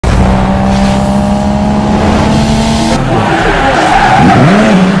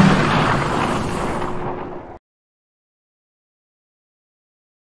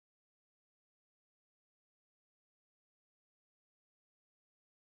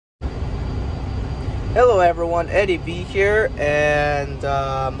Hello everyone, Eddie V here, and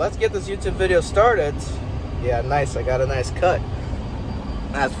let's get this YouTube video started. Yeah, nice, I got a nice cut.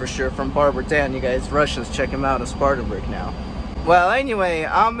 That's for sure from Barber Dan. You guys Russians, check him out in Spartanburg now. Well, anyway,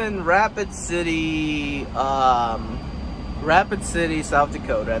 I'm in Rapid City, South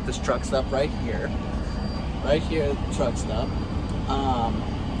Dakota at this truck stop right here. Right here at the truck stop.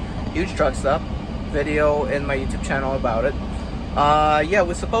 Huge truck stop. Video in my YouTube channel about it. Yeah,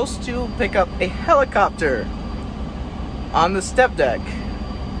 we're supposed to pick up a helicopter on the step deck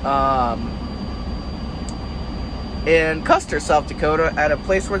in Custer, South Dakota, at a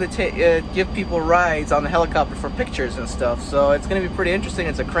place where they give people rides on the helicopter for pictures and stuff. So it's going to be pretty interesting.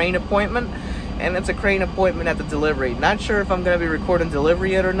 It's a crane appointment, and it's a crane appointment at the delivery. Not sure if I'm going to be recording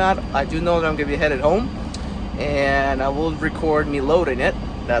delivery yet or not. I do know that I'm going to be headed home, and I will record me loading it.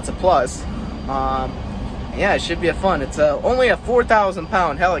 That's a plus. Yeah, it should be fun. It's only a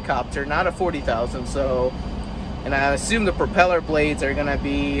 4,000-pound helicopter, not a 40,000. So, and I assume the propeller blades are gonna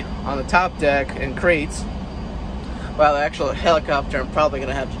be on the top deck in crates, while the actual helicopter I'm probably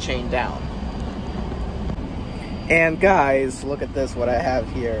gonna have to chain down. And guys, look at this, what I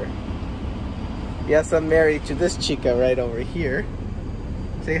have here. Yes, I'm married to this chica right over here.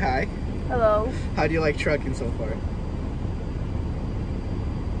 Say hi. Hello. How do you like trucking so far?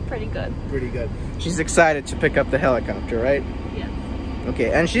 Pretty good. Pretty good. She's excited to pick up the helicopter, right? Yeah.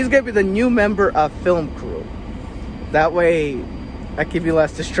 Okay, and she's gonna be the new member of film crew. That way, I can be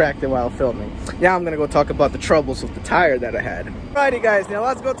less distracted while filming. Now I'm gonna go talk about the troubles with the tire that I had. Alrighty guys, now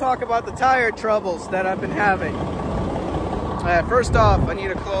let's go talk about the tire troubles that I've been having. First off, I need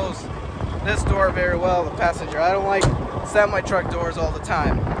to close this door very well, the passenger. I don't like semi-truck doors all the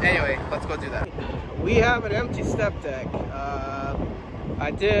time. Anyway, let's go do that. We have an empty step deck. I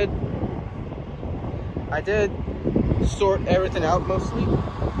did sort everything out mostly,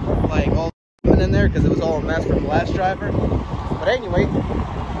 like all in there, because it was all a mess from the last driver. But anyway,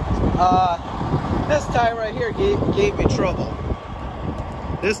 this tire right here gave me trouble.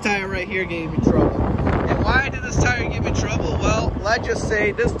 This tire right here gave me trouble. And why did this tire give me trouble? Well, let's just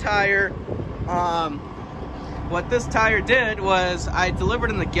say this tire, what this tire did was I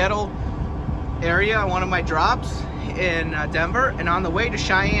delivered in the ghetto area on one of my drops in Denver, and on the way to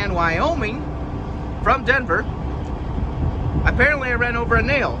Cheyenne, Wyoming from Denver, apparently I ran over a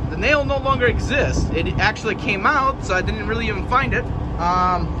nail. The nail no longer exists. It actually came out, so I didn't really even find it. When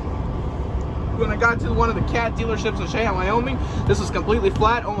I got to one of the cat dealerships in Cheyenne, Wyoming, this was completely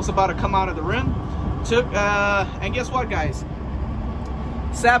flat, almost about to come out of the rim. And guess what, guys?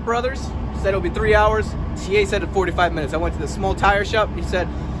 Sapp Brothers said it would be 3 hours. TA said it 45 minutes. I went to the small tire shop. He said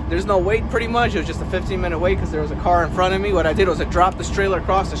there's no wait, pretty much. It was just a 15-minute wait because there was a car in front of me. What I did was I dropped this trailer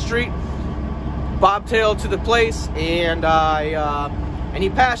across the street, bobtailed to the place, and he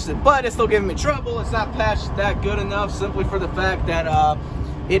patched it. But it's still giving me trouble. It's not patched that good enough, simply for the fact that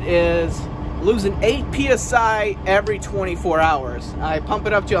it is losing 8 PSI every 24 hours. I pump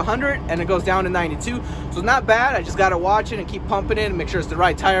it up to 100 and it goes down to 92. So not bad. I just got to watch it and keep pumping it and make sure it's the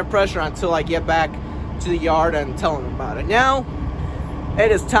right tire pressure until I get back to the yard and tell them about it. Now, it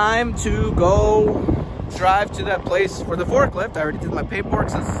is time to go drive to that place for the forklift. I already did my paperwork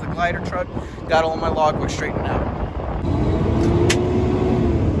since it's a glider truck. Got all my logbook straightened out.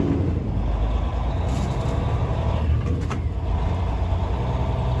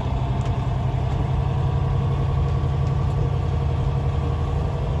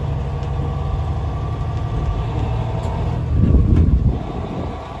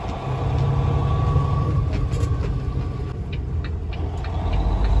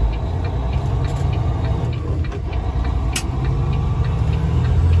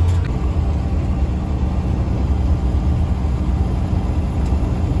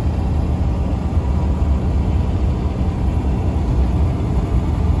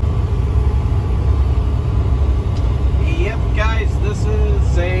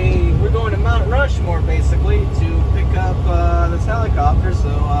 Basically to pick up this helicopter, so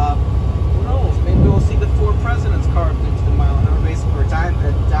who knows, maybe we'll see the 4 presidents carved into the mile-an-hour. Basically we're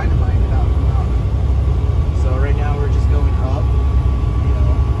dynamited out of the mountain. So right now we're just going up, you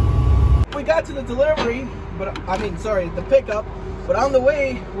know. We got to the delivery, but the pickup, but on the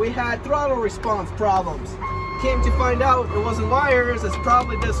way we had throttle response problems. Came to find out it wasn't wires, it's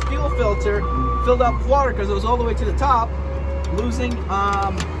probably this fuel filter filled up with water because it was all the way to the top, losing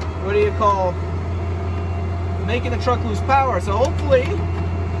making the truck lose power. So hopefully,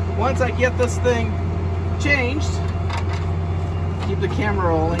 once I get this thing changed, keep the camera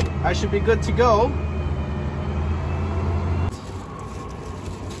rolling, I should be good to go.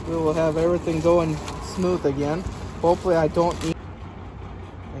 We will have everything going smooth again. Hopefully I don't need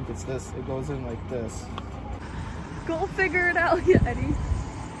think it's this. It goes in like this. Go figure it out, yeah, Eddie.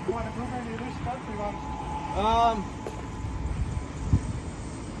 You want to move any of this stuff?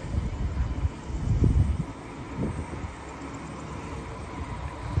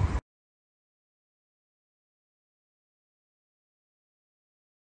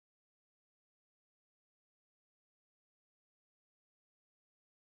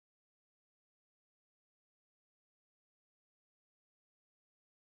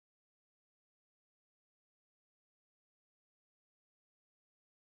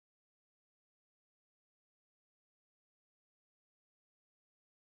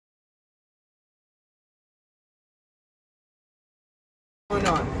 Going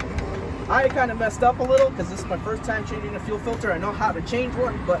on. I kind of messed up a little because this is my first time changing a fuel filter. I know how to change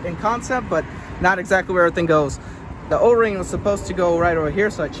one, but in concept, but not exactly where everything goes. The O-ring was supposed to go right over here,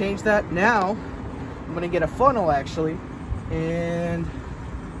 so I changed that. Now I'm gonna get a funnel actually and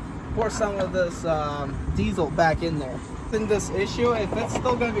pour some of this diesel back in there. In this issue, if it's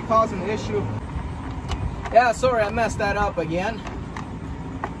still gonna be causing the issue, yeah, sorry I messed that up again.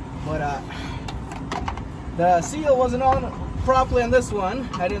 But the seal wasn't on properly on this one.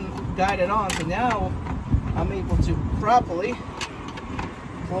 I didn't guide it on, so now I'm able to properly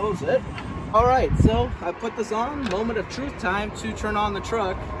close it. All right, so I put this on. Moment of truth time to turn on the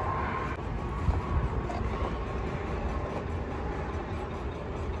truck.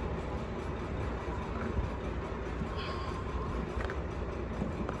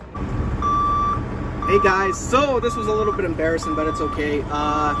 Hey guys, so this was a little bit embarrassing, but it's okay.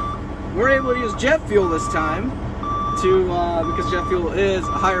 We're able to use jet fuel this time because jet fuel is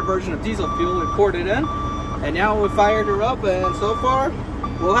a higher version of diesel fuel. We poured it in, and now we fired her up, and so far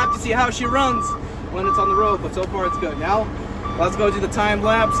we'll have to see how she runs when it's on the road, but so far it's good. Now let's go do the time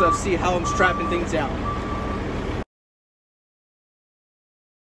lapse of see how I'm strapping things down.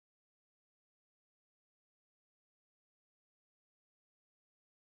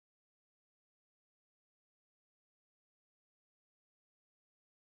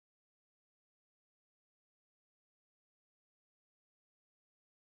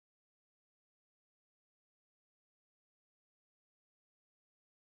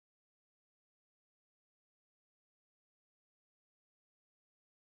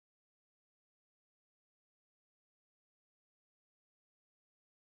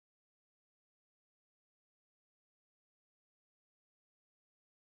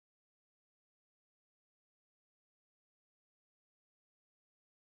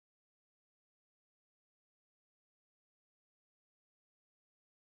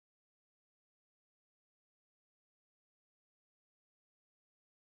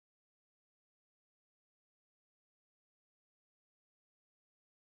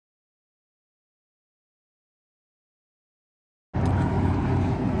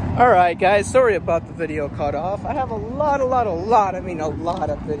 Alright guys, sorry about the video cut off. I have a lot of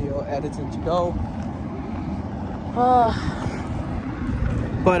video editing to go.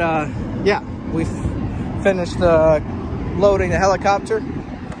 Yeah, we've finished loading the helicopter.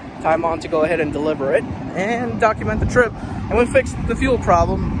 Time on to go ahead and deliver it and document the trip. And we fixed the fuel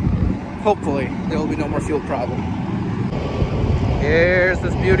problem. Hopefully, there will be no more fuel problem. Here's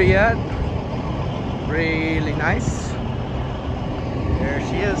this beauty at. Really nice. There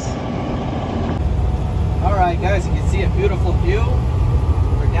she is. Alright guys, you can see a beautiful view.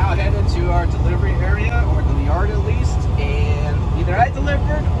 We're now headed to our delivery area, or the yard at least, and either I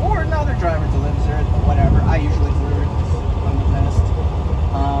delivered or another driver delivers it, whatever. I usually deliver it because I'm the best.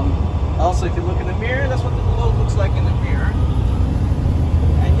 Also, if you look in the mirror, that's what the load looks like in the mirror.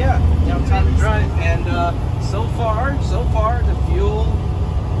 And yeah, now time to drive. And so far, the fuel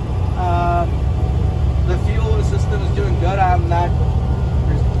system is doing good. I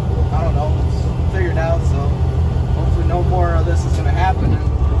don't know, it's figured out, so hopefully no more of this is going to happen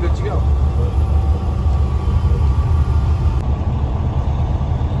and we're good to go.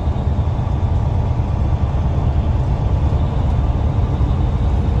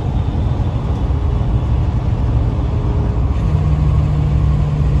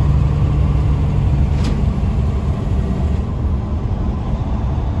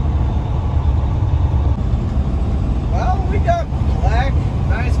 Well, we got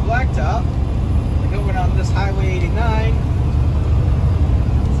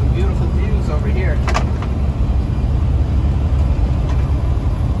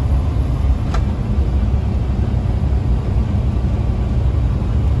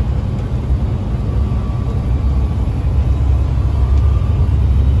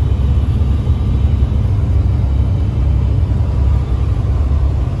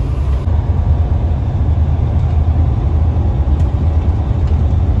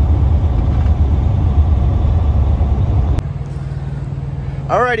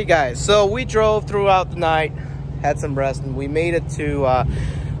Alrighty guys, so we drove throughout the night, had some rest, and we made it to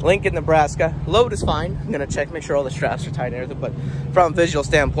Lincoln, Nebraska. Load is fine. I'm gonna check, make sure all the straps are tight and everything, but from a visual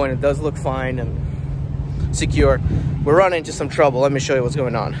standpoint, it does look fine and secure. We're running into some trouble. Let me show you what's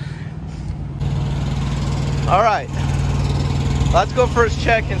going on. All right, let's go first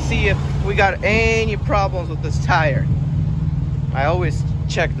check and see if we got any problems with this tire. I always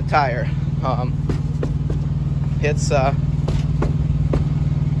check the tire. It's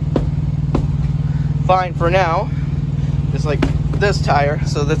fine for now, just like this tire,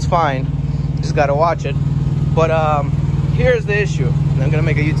 so that's fine. Just gotta watch it. But here's the issue, and I'm gonna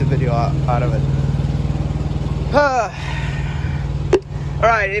make a YouTube video out of it. All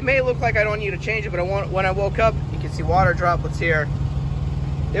right, it may look like I don't need to change it, but when I woke up, you can see water droplets here.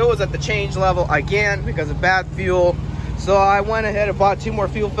 It was at the change level again because of bad fuel. So I went ahead and bought 2 more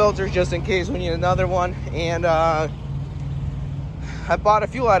fuel filters just in case we need another one. And I bought a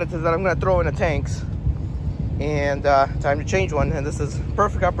fuel additive that I'm gonna throw in the tanks. And time to change one. And this is a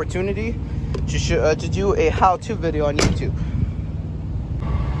perfect opportunity to do a how-to video on YouTube.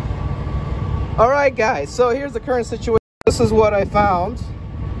 All right, guys, so here's the current situation. This is what I found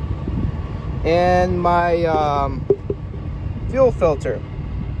in my fuel filter.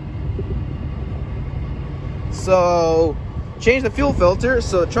 So change the fuel filter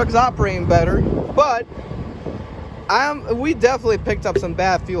so the truck's operating better, but we definitely picked up some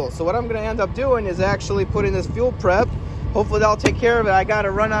bad fuel. So what I'm gonna end up doing is actually putting this fuel prep. Hopefully that'll take care of it. I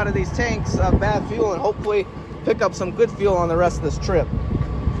gotta run out of these tanks of bad fuel and hopefully pick up some good fuel on the rest of this trip.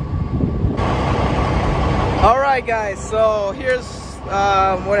 All right guys, so here's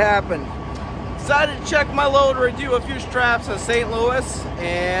what happened. Decided to check my load, redo a few straps in St. Louis,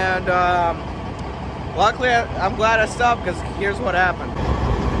 and luckily, I'm glad I stopped because here's what happened.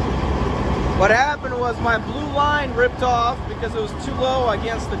 What happened was my blue line ripped off because it was too low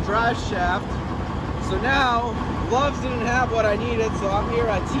against the drive shaft. So now, gloves didn't have what I needed, so I'm here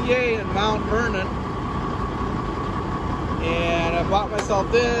at TA in Mount Vernon. And I bought myself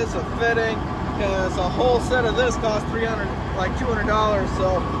this, a fitting, because a whole set of this cost $200,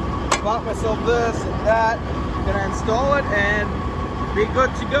 so I bought myself this and that. Gonna install it and be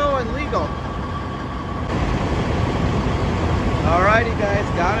good to go and legal. Alrighty guys,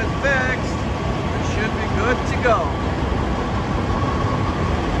 got it fixed. It should be good to go.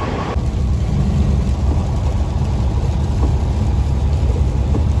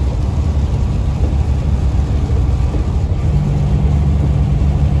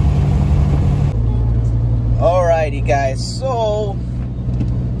 Alrighty guys, so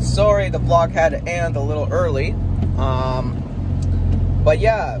sorry the vlog had to end a little early. But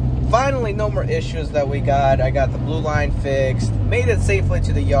yeah, finally no more issues that we got. I got the blue line fixed, made it safely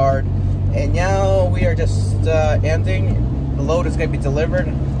to the yard, and now we are just ending. The load is going to be delivered.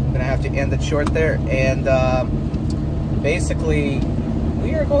 I'm gonna have to end it short there, and basically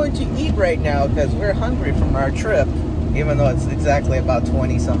we are going to eat right now because we're hungry from our trip, even though it's exactly about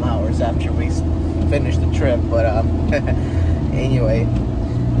 20 some hours after we finish the trip. But anyway,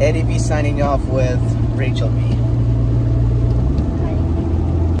 Eddie B signing off with Rachel B.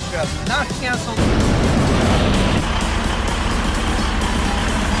 Not canceled.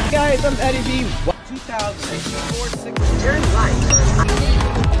 Guys, I'm Eddie B. 2004 Turn right.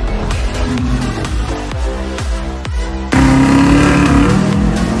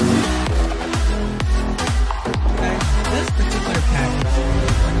 This particular package.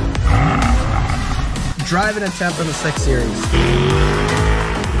 Driving a temp in the 6 Series.